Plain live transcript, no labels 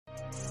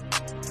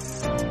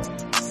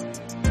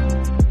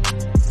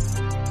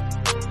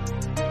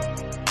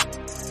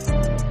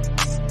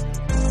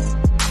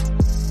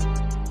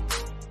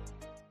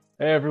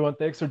Hey everyone,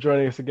 thanks for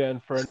joining us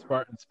again for a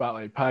Spartan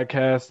Spotlight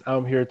podcast.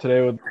 I'm here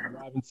today with Brian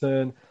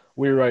Robinson.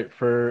 We write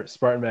for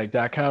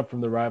SpartanMag.com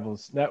from the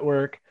Rivals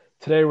Network.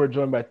 Today we're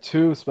joined by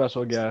two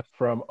special guests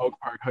from Oak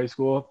Park High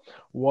School.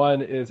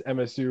 One is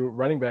MSU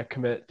running back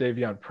commit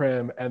Davion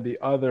Primm, and the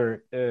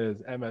other is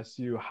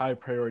MSU high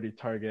priority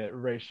target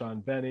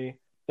Rayshaun Benny.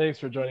 Thanks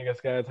for joining us,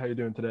 guys. How you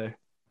doing today?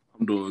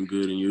 I'm doing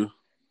good, and you?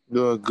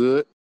 Doing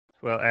good.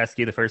 Well, ask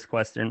you the first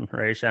question,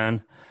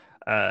 Rayshaun.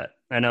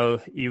 I know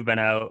you've been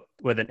out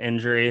with an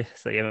injury,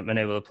 so you haven't been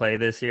able to play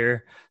this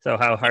year. So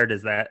how hard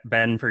has that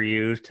been for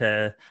you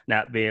to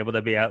not be able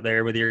to be out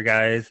there with your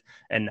guys?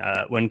 And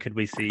when could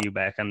we see you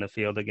back on the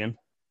field again?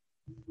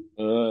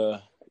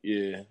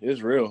 Yeah,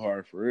 it's real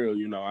hard for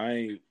real. I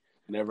ain't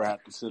never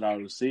have to sit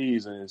out the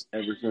season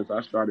ever since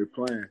I started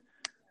playing.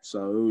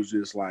 So it was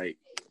just like,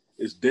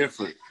 it's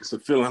different. It's a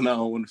feeling I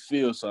don't want to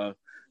feel. So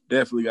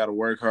definitely got to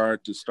work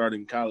hard to start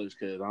in college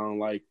because I don't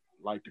like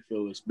to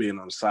feel it's being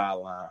on the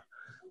sideline.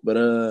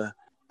 But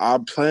I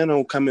plan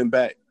on coming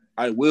back.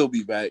 I will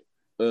be back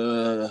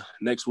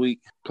next week,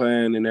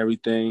 playing and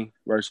everything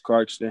versus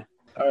Clarkston.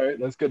 All right,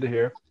 that's good to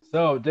hear.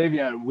 So,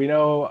 Davion, we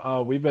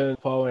know we've been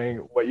following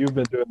what you've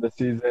been doing this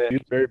season.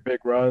 You've very big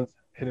runs,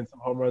 hitting some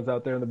home runs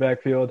out there in the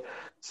backfield.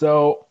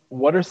 So,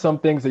 what are some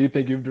things that you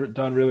think you've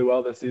done really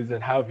well this season?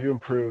 How have you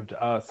improved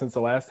since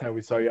the last time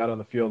we saw you out on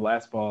the field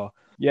last fall?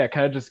 Yeah,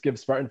 kind of just give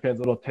Spartan fans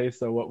a little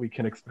taste of what we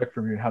can expect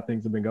from you and how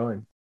things have been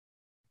going.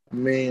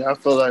 I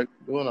feel like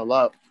doing a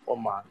lot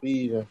on my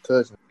feet and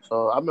touching.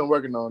 So I've been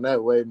working on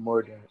that way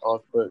more than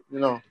off. But,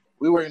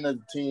 we working as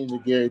a team to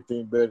get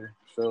everything better.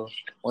 So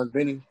once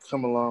Benny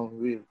come along,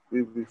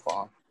 we'll be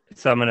fine.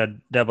 So I'm going to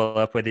double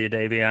up with you,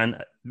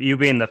 Davion. You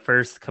being the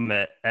first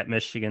commit at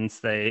Michigan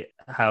State,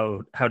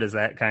 how does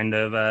that kind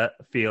of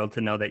feel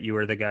to know that you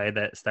were the guy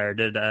that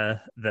started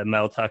the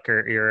Mel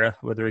Tucker era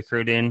with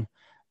recruiting?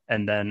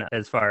 And then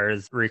as far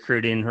as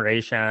recruiting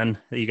Rayshaun,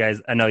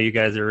 I know you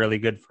guys are really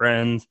good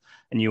friends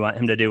and you want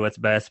him to do what's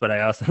best, but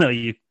I also know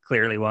you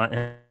clearly want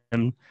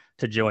him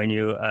to join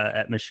you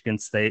at Michigan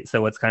State.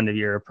 So what's kind of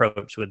your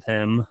approach with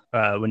him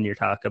when you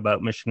talk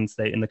about Michigan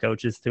State and the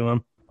coaches to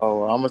him?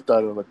 Oh, I'm going to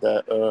start with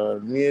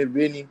that. Me and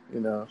Benny,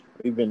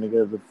 we've been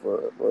together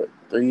for,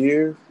 3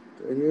 years?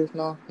 3 years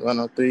now? Well,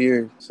 no, 3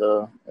 years.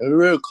 So, and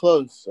we're real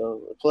close.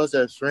 So, plus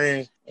as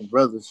friends and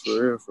brothers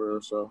for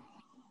real. So,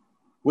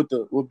 with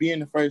being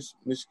the first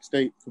Michigan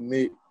State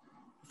commit,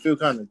 I feel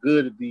kind of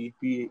good to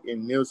be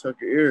in Mel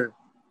Tucker era.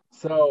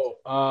 So,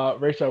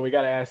 Rachel, we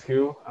got to ask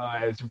you,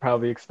 as you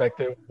probably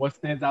expected, what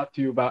stands out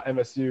to you about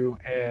MSU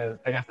and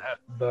I guess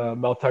the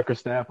Mel Tucker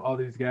staff, all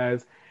these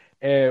guys,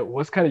 and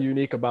what's kind of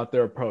unique about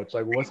their approach?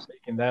 Like, what's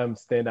making them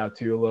stand out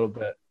to you a little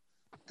bit?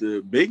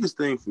 The biggest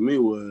thing for me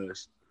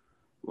was,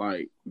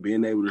 like,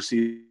 being able to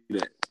see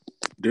that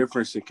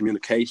difference in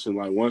communication.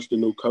 Like, once the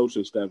new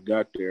coaching staff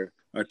got there,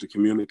 like, the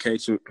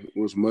communication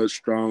was much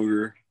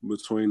stronger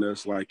between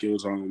us. Like, it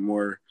was on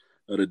more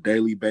of a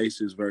daily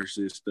basis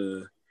versus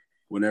the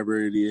whenever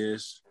it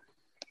is.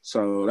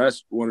 So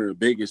that's one of the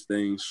biggest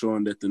things,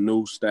 showing that the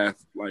new staff,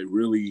 like,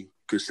 really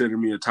consider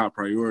me a top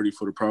priority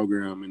for the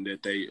program and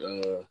that they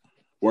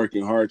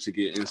working hard to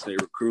get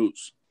in-state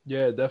recruits.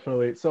 Yeah,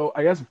 definitely. So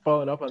I guess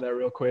following up on that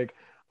real quick,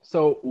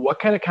 so what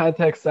kind of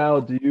contact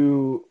style do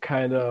you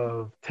kind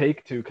of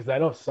take to? Because I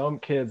know some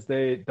kids,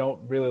 they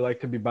don't really like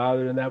to be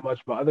bothered in that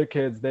much, but other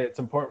kids, it's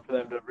important for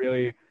them to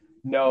really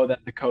know that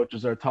the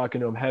coaches are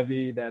talking to them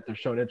heavy, that they're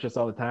showing interest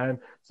all the time.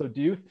 So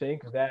do you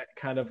think that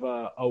kind of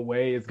a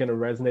way is going to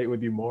resonate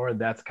with you more, and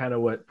that's kind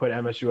of what put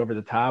MSU over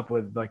the top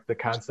with like the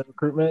constant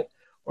recruitment?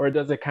 Or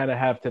does it kind of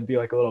have to be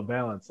like a little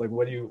balance? Like,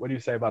 what do you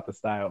say about the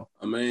style?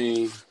 I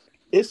mean,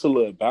 it's a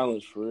little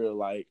balance for real.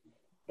 Like,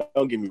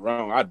 don't get me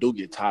wrong, I do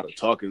get tired of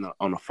talking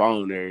on the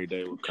phone every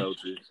day with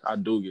coaches. I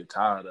do get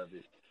tired of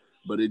it.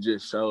 But it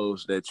just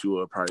shows that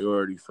you're a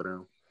priority for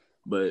them.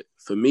 But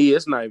for me,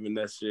 it's not even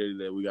necessary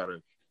that we got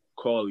to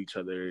call each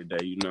other every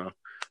day,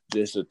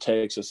 just a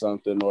text or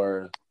something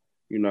or,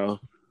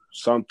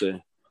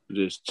 something,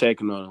 just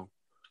checking on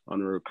the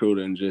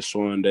recruiter and just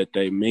showing that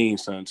they mean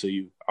something to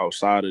you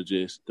outside of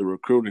just the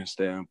recruiting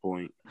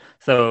standpoint.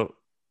 So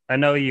I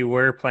know you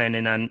were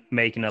planning on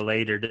making a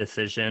later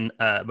decision,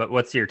 but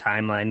what's your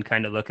timeline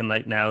kind of looking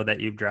like now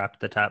that you've dropped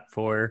the top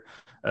four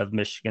of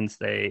Michigan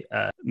State,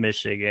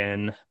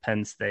 Michigan,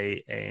 Penn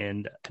State,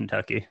 and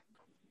Kentucky?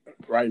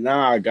 Right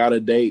now, I got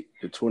a date,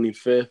 the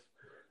 25th.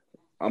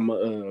 I'm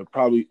gonna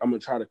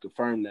try to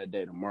confirm that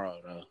day tomorrow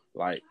though.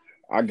 Like,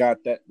 I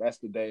got that. That's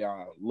the day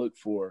I look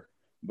for.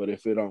 But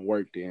if it don't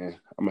work, then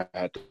I'm gonna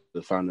have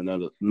to find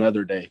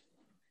another day.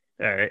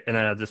 All right, and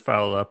then I'll just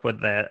follow up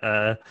with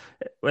that.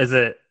 Was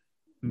it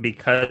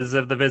because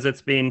of the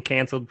visits being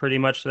canceled pretty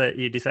much that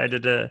you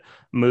decided to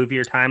move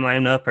your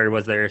timeline up, or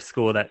was there a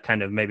school that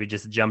kind of maybe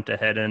just jumped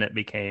ahead and it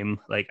became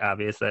like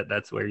obvious that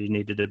that's where you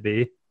needed to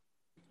be? A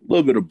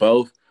little bit of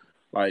both.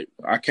 Like,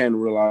 I came to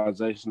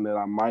realization that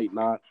I might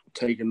not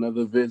take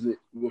another visit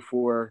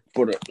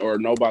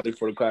nobody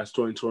for the class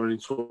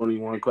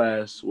 2020-21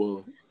 class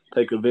will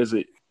take a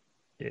visit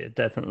Yeah,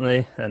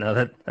 definitely. I know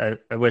that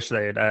I wish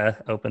they'd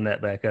open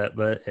that back up,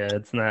 but yeah,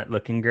 it's not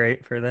looking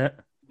great for that.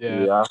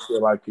 Yeah, Yeah, I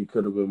feel like it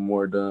could have been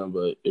more done,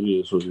 but it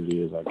is what it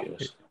is, I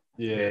guess.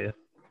 yeah. Yeah.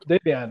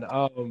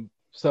 Davion,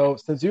 so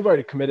since you've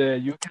already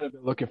committed, you kind of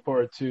been looking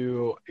forward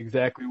to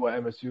exactly what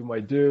MSU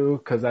might do,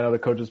 because I know the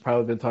coach has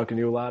probably been talking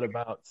to you a lot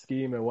about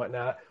scheme and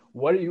whatnot.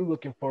 What are you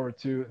looking forward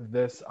to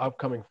this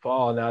upcoming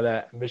fall now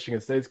that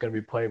Michigan State's going to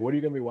be playing? What are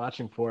you going to be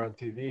watching for on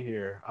TV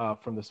here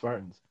from the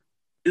Spartans?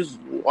 Just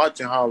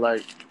watching how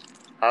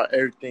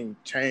everything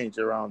changed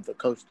around the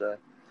coach staff.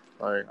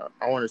 Like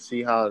I want to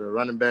see how the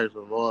running backs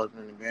evolve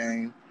in the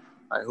game,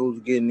 like who's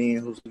getting in,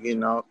 who's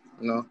getting out.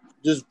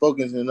 Just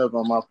focusing up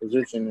on my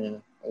position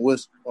and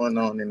what's going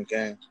on in the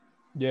game.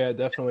 Yeah,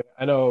 definitely.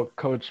 I know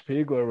Coach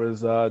Piegler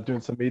was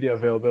doing some media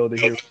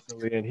availability here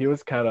recently, and he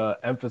was kind of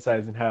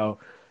emphasizing how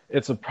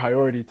it's a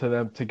priority to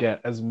them to get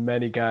as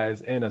many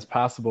guys in as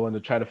possible and to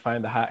try to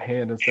find the hot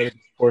hand instead of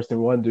just forcing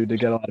one dude to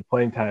get a lot of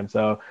playing time.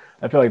 So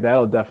I feel like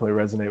that'll definitely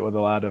resonate with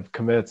a lot of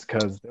commits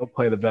because they'll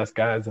play the best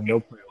guys and they'll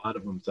play a lot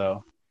of them.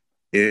 So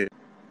Yeah.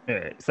 All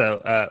right.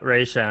 So,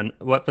 Rayshaun,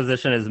 what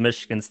position is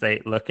Michigan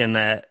State looking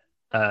at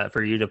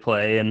for you to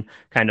play, and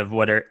kind of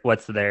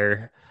what's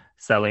their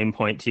selling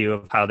point to you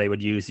of how they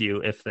would use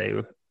you if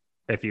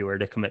you were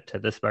to commit to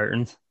the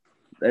Spartans?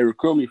 They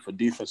recruit me for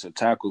defensive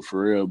tackle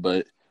for real,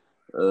 but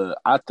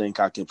I think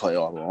I can play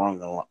all along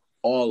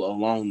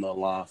the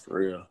line for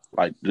real.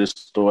 Like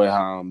just the way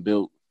how I'm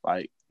built,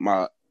 like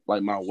my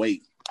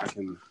weight, I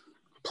can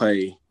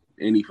play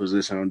any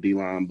position on D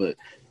line. But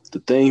the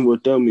thing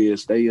with them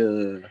is they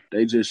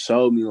just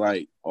showed me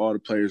like all the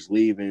players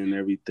leaving and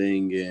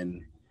everything,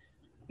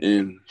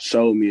 and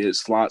showed me it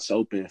slots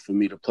open for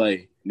me to play.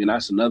 I mean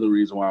that's another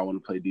reason why I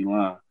want to play D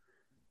line,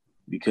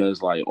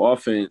 because like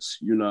offense,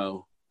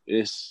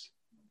 it's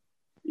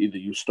either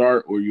you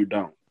start or you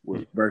don't.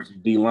 Versus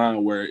D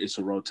line where it's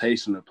a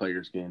rotation of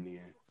players getting in.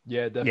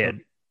 yeah, definitely. Yeah,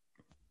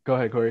 Go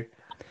ahead, Corey.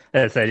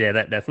 so yeah,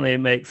 that definitely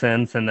makes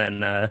sense. And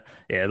then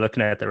yeah,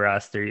 looking at the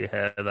roster, you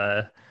have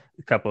a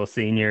couple of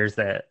seniors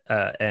that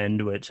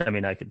end, which I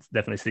mean, I could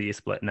definitely see you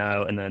splitting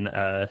out, and then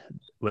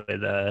with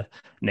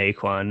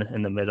Naquan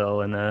in the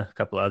middle and a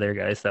couple other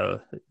guys.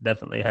 So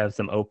definitely have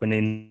some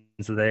openings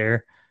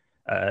there.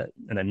 And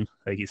then,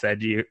 like you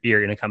said, you're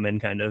going to come in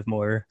kind of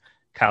more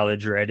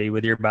college ready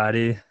with your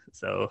body.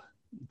 So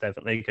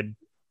definitely could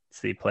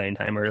see playing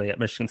time early at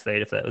Michigan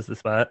State if that was the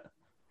spot.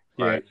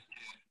 Yeah. Right.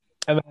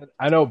 And then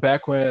I know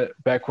back when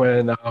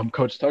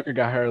Coach Tucker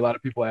got hired, a lot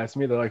of people asked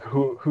me, they're like,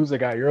 who's the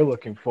guy you're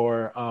looking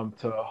for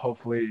to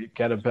hopefully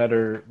get a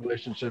better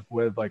relationship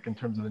with, like in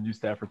terms of the new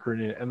staff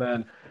recruiting. And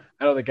then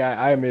I know the guy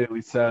I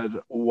immediately said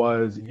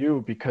was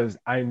you, because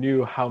I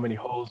knew how many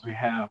holes we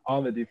have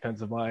on the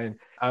defensive line.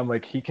 I'm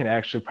like, he can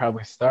actually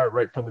probably start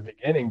right from the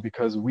beginning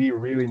because we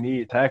really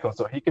need tackle.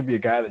 So he could be a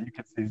guy that you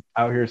could see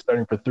out here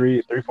starting for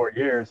 3-4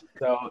 years.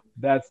 So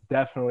that's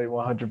definitely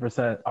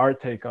 100% our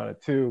take on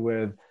it too,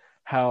 with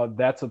how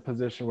that's a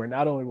position where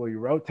not only will you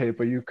rotate,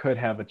 but you could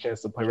have a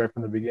chance to play right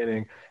from the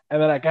beginning.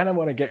 And then I kind of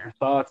want to get your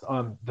thoughts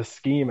on the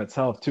scheme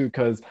itself too,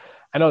 because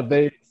I know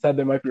they said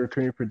they might be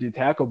recruiting for D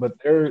tackle, but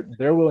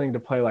they're willing to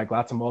play like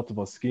lots of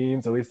multiple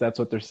schemes. At least that's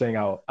what they're saying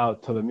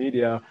out to the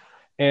media.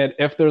 And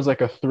if there's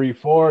like a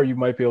 3-4, you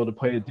might be able to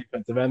play a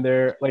defensive end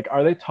there. Like,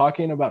 are they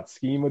talking about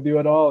scheme with you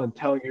at all and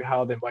telling you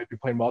how they might be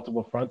playing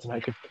multiple fronts and how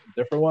you could play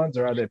different ones,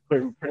 or are they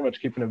pretty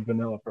much keeping it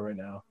vanilla for right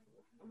now?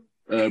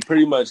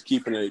 Pretty much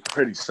keeping it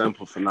pretty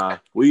simple for now.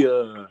 We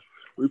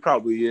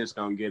probably is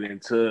gonna get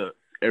into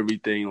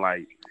everything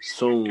like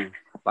soon,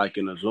 like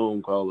in a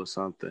Zoom call or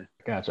something.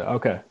 Gotcha.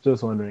 Okay.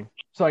 Just wondering.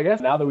 So I guess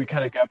now that we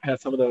kind of got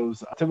past some of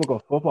those typical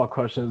football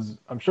questions,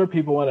 I'm sure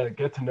people want to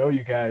get to know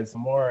you guys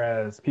more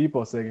as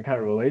people so they can kind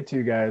of relate to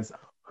you guys.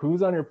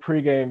 Who's on your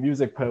pregame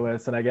music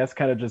playlist? And I guess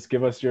kind of just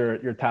give us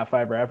your top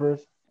 5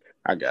 rappers.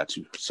 I got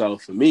you. So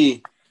for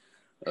me,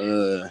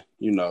 for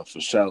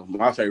sure,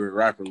 my favorite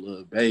rapper,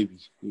 Lil Baby.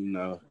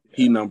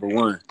 He number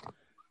one.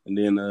 And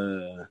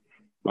then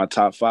my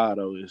top 5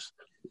 though is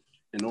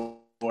in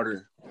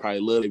order,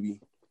 probably Lil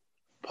Baby,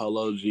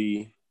 Polo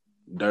G,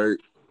 Dirt,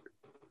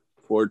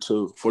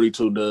 42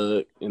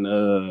 Doug,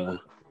 and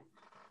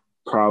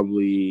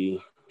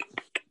probably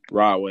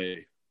Rod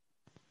Wave.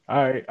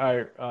 All right.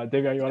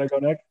 Davion, you want to go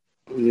next?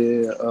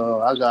 Yeah,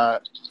 I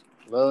got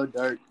Lil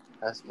Durk.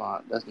 That's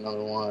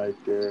number one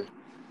right there.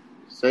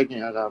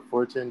 Second, I got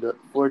 42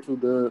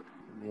 Doug.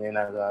 And then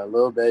I got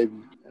Lil Baby.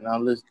 And I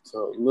listen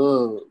to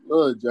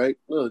Lil Drake.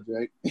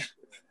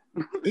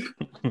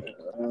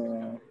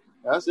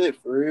 That's it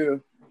for real.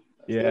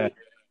 Yeah.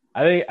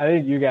 I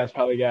think you guys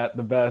probably got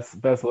the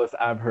best list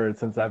I've heard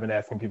since I've been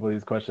asking people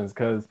these questions,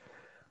 because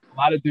a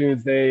lot of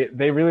dudes they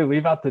really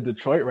leave out the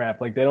Detroit rap.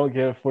 Like they don't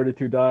give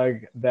 42 Doug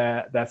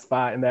that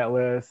spot in that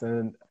list.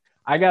 And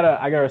I gotta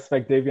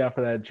respect Davion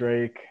for that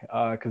Drake,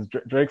 because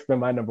Drake's been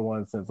my number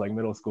one since like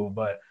middle school.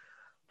 But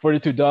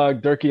 42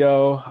 Doug,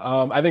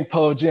 Durkio, I think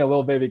Polo G and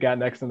Lil Baby got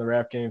next in the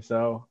rap game.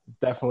 So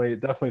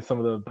definitely some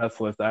of the best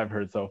lists I've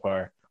heard so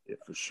far. Yeah,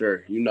 for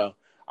sure.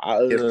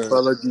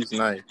 Polo G's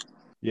nice.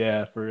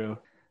 Yeah, for real.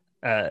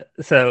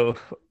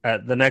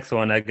 The next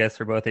one, I guess,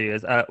 for both of you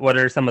is what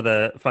are some of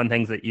the fun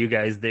things that you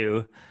guys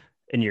do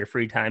in your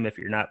free time if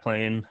you're not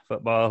playing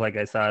football? Like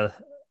I saw,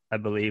 I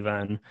believe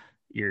on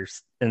your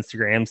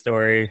Instagram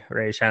story,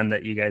 Rayshaun,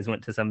 that you guys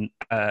went to some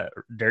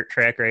dirt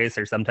track race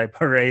or some type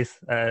of race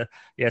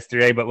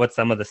yesterday. But what's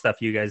some of the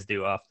stuff you guys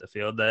do off the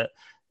field that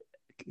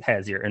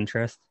has your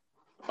interest?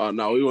 Oh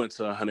no, we went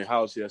to a honey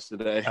house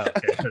yesterday. Oh,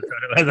 okay, that's what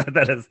it was.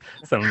 That is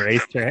some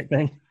racetrack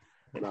thing.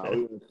 No,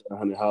 we went to a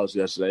honey house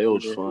yesterday. It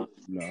was Yeah. fun.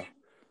 No,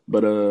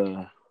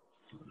 but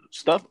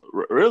stuff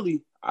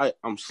really.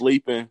 I'm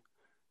sleeping,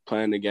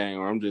 playing the game,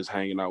 or I'm just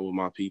hanging out with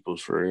my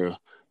peoples for real.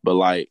 But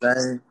like,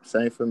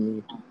 Same for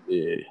me.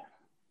 yeah.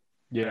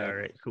 Yeah. All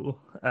right, cool.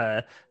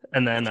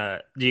 And then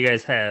do you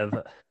guys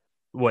have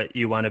what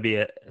you want to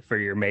be for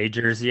your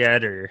majors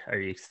yet, or are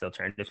you still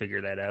trying to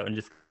figure that out and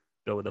just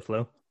go with the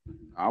flow?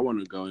 I want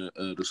to go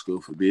to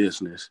school for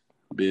business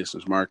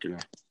marketing.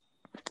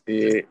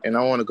 Yeah, and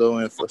I want to go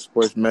in for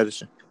sports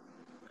medicine.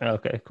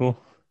 Okay, cool.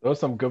 Those are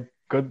some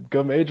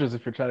good majors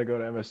if you're trying to go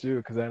to MSU,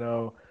 because I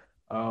know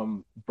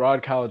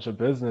Broad College of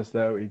Business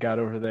that we got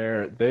over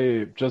there,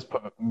 they just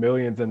put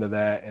millions into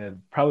that, and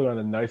probably one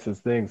of the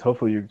nicest things.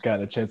 Hopefully you've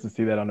gotten a chance to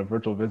see that on a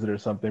virtual visit or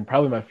something.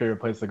 Probably my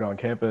favorite place to go on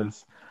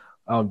campus,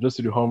 just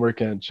to do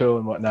homework and chill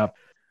and whatnot.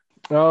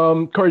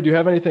 Corey, do you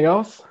have anything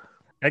else?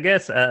 I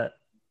guess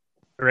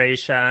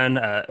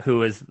Rayshaun,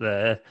 who is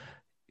the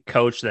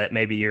coach that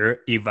maybe you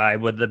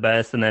vibe with the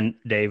best, and then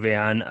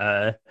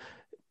Davion,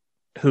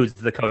 who's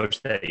the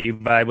coach that you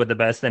vibe with the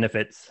best, and if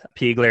it's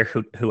Piegler,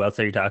 who else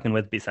are you talking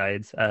with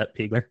besides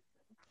Piegler?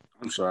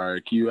 I'm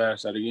sorry. Can you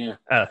ask that again?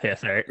 Oh yeah,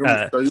 sorry.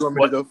 So you want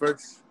me to go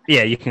first?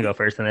 Yeah, you can go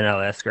first, and then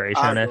I'll ask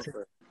Rayshaun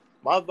after.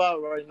 My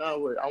vibe right now,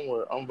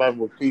 I'm vibing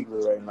with people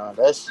right now.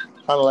 That's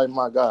kind of like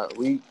my guy.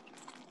 We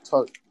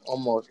talk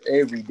almost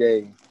every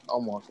day.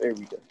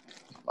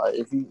 Like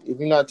if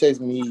you're not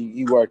texting me,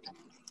 you working.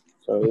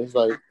 So it's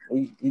like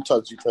we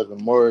talk to each other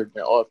more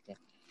than often.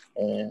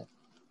 And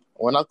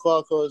when I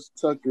call Coach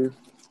Tucker,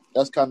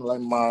 that's kind of like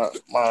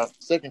my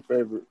second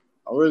favorite.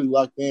 I'm really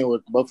locked in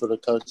with both of the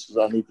coaches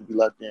I need to be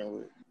locked in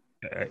with.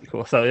 All right,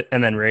 cool. So,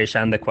 and then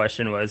Rayshaun, the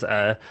question was,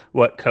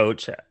 what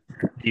coach do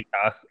you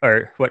talk,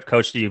 or what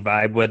coach do you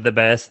vibe with the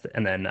best?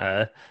 And then,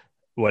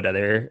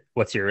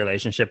 what's your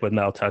relationship with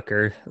Mel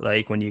Tucker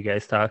like when you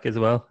guys talk as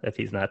well? If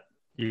he's not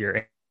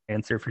your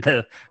answer for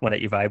the one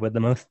that you vibe with the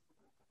most.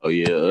 Oh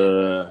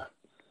yeah.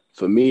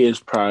 For me, it's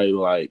probably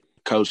like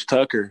Coach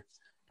Tucker.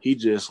 He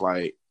just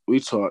like we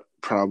talk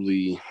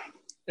probably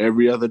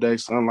every other day,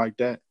 something like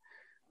that.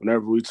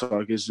 Whenever we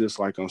talk, it's just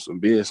like on some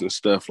business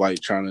stuff, like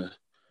trying to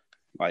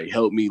like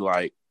help me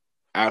like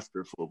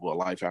after football,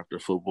 life after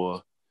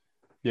football.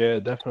 Yeah,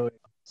 definitely.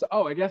 So,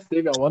 I guess,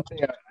 David, one thing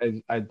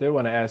I did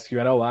want to ask you,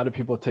 I know a lot of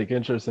people take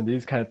interest in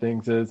these kind of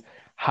things, is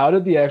how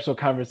did the actual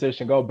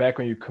conversation go back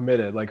when you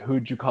committed? Like,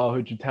 who'd you call?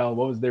 Who'd you tell?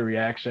 What was their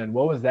reaction?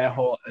 What was that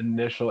whole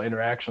initial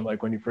interaction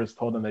like when you first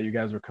told them that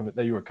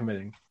you were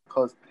committing?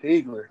 Coach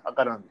Piegler, I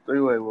got on the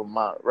three-way with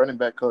my running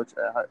back coach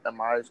at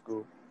my high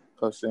school,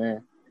 Coach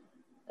Sam,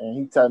 and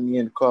he tied me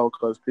in the car with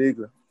Coach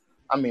Piegler.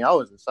 I mean, I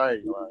was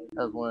excited. Like,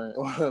 that's one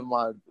of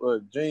my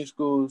dream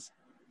schools,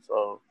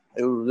 so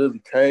it was really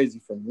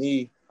crazy for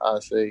me. I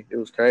say it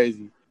was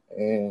crazy,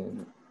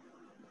 and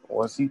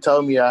once he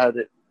told me I had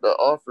the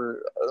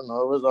offer, I don't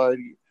know, it was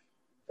already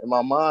in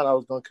my mind. I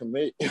was gonna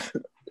commit.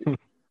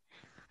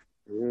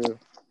 Yeah.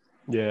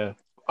 Yeah.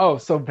 Oh,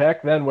 so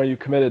back then when you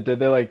committed, did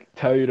they like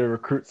tell you to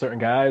recruit certain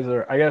guys,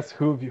 or I guess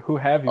who have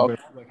you been,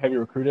 like, have you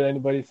recruited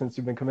anybody since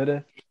you've been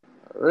committed?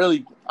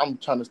 Really, I'm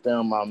trying to stay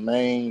on my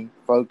main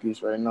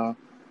focus right now.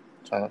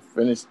 Trying to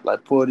finish,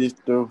 like, pull this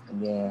through,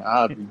 and then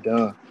I'll be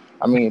done.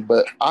 I mean,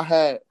 but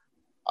I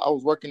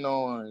was working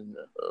on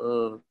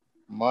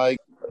Mike,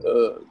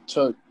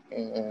 Chuck,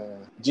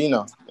 and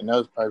Gino, and that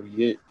was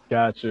probably it.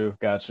 Got you.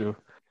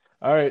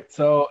 All right,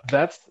 so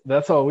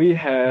that's all we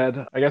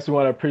had. I guess we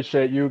want to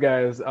appreciate you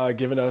guys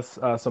giving us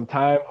some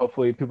time.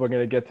 Hopefully, people are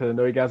going to get to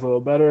know you guys a little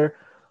better.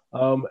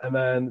 And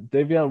then,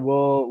 Davion,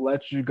 we'll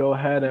let you go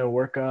ahead and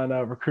work on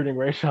recruiting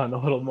Rayshaun a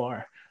little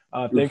more.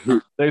 Thanks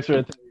for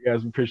attending, you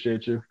guys. We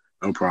appreciate you.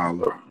 No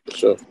problem.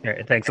 Sure. All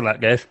right, thanks a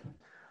lot, guys.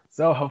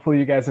 So hopefully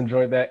you guys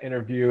enjoyed that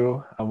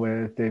interview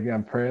with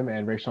Davion Primm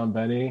and Rayshaun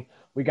Benny.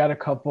 We got a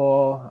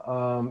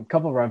couple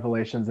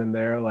revelations in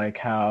there, like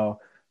how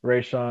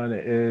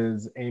Rayshaun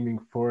is aiming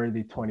for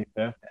the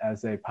 25th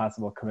as a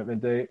possible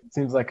commitment date. It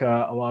seems like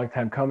a long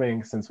time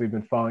coming since we've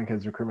been following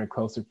his recruitment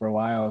closely for a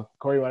while.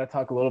 Corey, you want to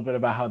talk a little bit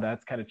about how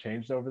that's kind of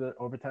changed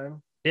over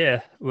time?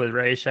 Yeah, with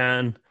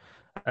Rayshaun,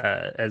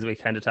 as we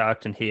kind of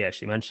talked, and he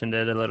actually mentioned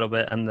it a little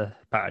bit on the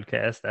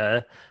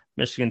podcast.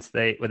 Michigan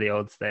State, with the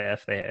old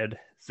staff, they had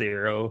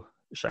zero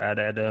shot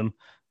at him.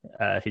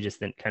 He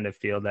just didn't kind of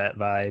feel that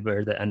vibe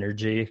or the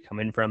energy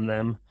coming from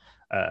them.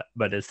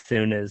 But as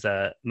soon as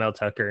Mel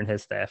Tucker and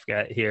his staff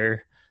got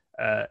here,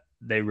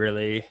 they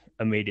really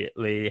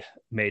immediately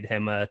made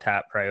him a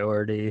top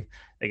priority.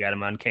 They got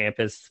him on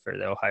campus for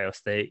the Ohio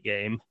State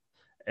game.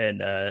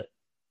 And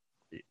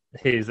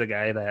he's a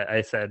guy that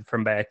I said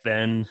from back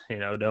then,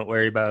 don't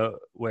worry about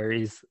where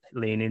he's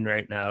leaning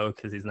right now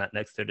because he's not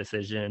next to a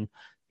decision.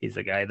 He's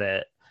a guy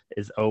that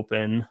is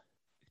open,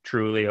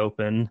 truly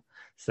open.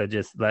 So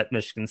just let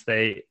Michigan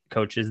State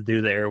coaches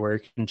do their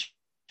work and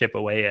chip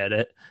away at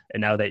it.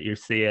 And now that you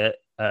see it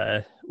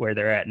where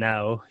they're at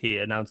now, he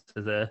announced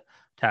as a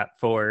top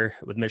 4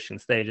 with Michigan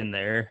State in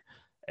there.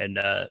 And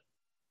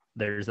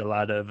there's a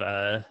lot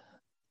of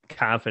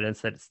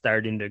confidence that's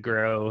starting to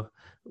grow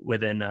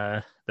within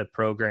the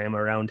program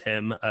around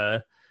him.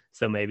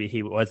 So maybe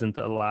he wasn't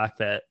the lock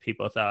that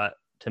people thought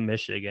to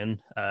Michigan.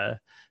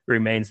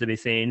 Remains to be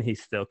seen. He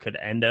still could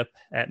end up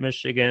at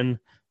Michigan,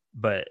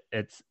 but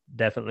it's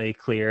definitely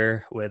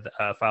clear with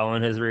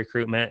following his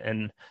recruitment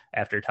and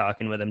after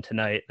talking with him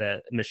tonight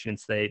that Michigan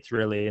State's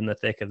really in the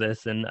thick of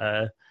this, and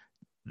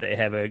they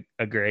have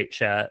a great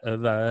shot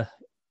of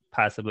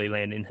possibly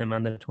landing him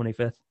on the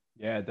 25th.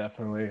 Yeah,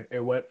 definitely.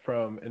 It went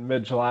from in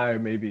mid-July,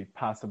 maybe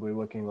possibly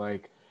looking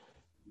like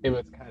it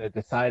was kind of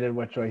decided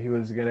which way he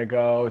was going to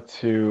go,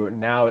 to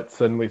now it's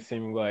suddenly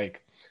seeming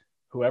like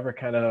whoever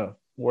kind of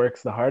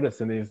works the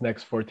hardest in these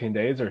next 14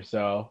 days or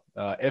so,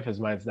 if his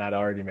mind's not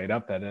already made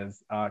up, that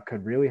is,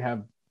 could really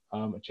have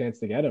a chance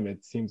to get him.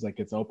 It seems like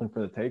it's open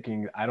for the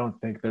taking. I don't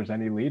think there's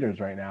any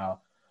leaders right now,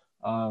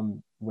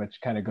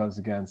 which kind of goes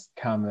against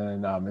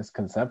common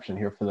misconception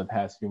here for the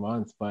past few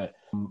months. But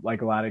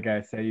like a lot of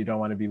guys say, you don't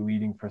want to be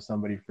leading for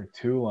somebody for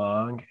too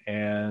long.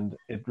 And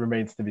it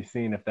remains to be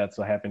seen if that's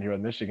what happened here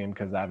with Michigan,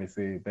 because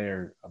obviously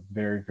they're a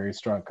very, very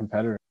strong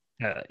competitor.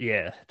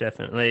 Yeah,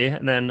 definitely.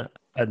 And then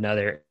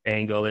another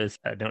angle is,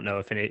 I don't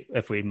know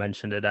if we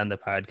mentioned it on the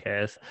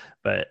podcast,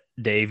 but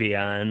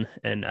Davion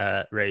and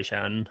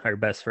Rayshaun are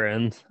best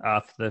friends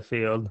off the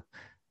field.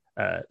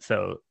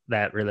 So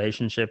that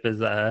relationship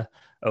is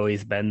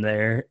always been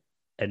there,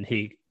 and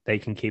they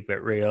can keep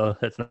it real.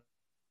 It's not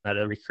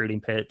a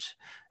recruiting pitch,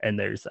 and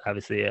there's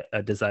obviously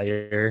a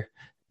desire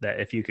that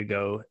if you could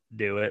go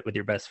do it with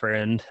your best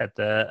friend at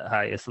the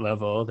highest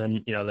level,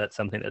 then that's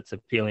something that's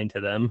appealing to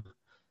them.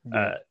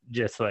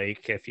 Just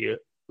like if you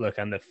look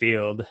on the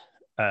field,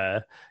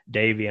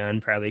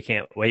 Davion probably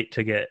can't wait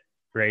to get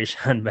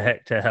Rayshaun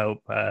back to help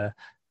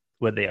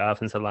with the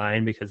offensive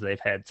line, because they've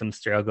had some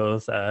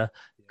struggles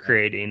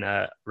creating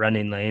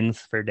running lanes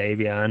for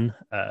Davion.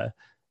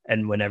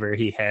 And whenever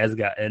he has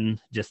gotten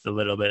just a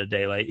little bit of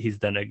daylight, he's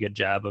done a good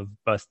job of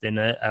busting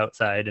it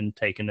outside and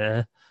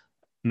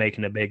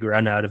making a big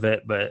run out of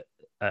it. But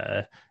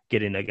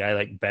getting a guy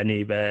like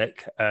Benny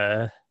back,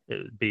 it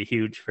would be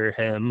huge for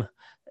him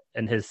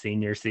in his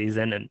senior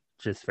season and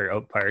just for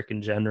Oak Park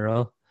in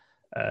general.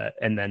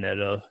 And then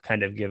it'll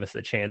kind of give us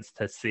a chance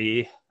to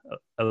see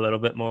a little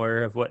bit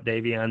more of what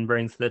Davion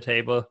brings to the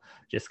table,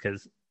 just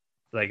because,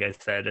 like I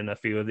said, in a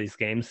few of these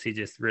games, he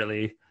just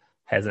really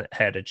hasn't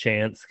had a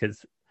chance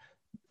because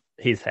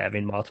he's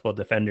having multiple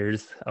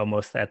defenders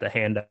almost at the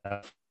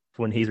handoff.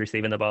 When he's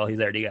receiving the ball, he's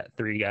already got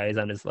 3 guys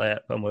on his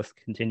lap almost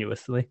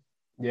continuously.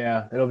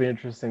 Yeah, it'll be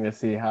interesting to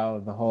see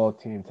how the whole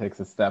team takes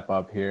a step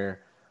up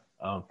here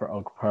for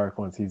Oak Park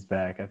once he's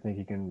back. I think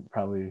he can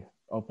probably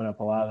open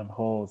up a lot of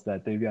holes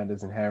that Davion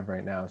doesn't have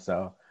right now.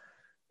 So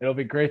it'll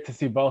be great to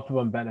see both of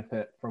them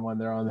benefit from when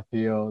they're on the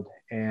field.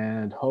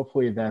 And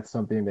hopefully that's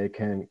something they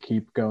can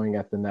keep going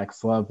at the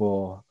next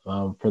level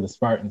for the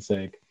Spartans'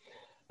 sake.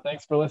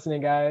 Thanks for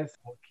listening, guys.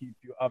 We'll keep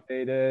you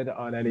updated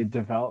on any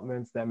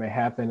developments that may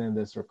happen in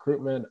this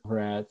recruitment over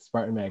at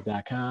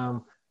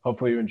SpartanMag.com.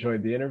 Hopefully you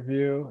enjoyed the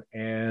interview,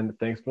 and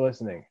thanks for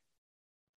listening.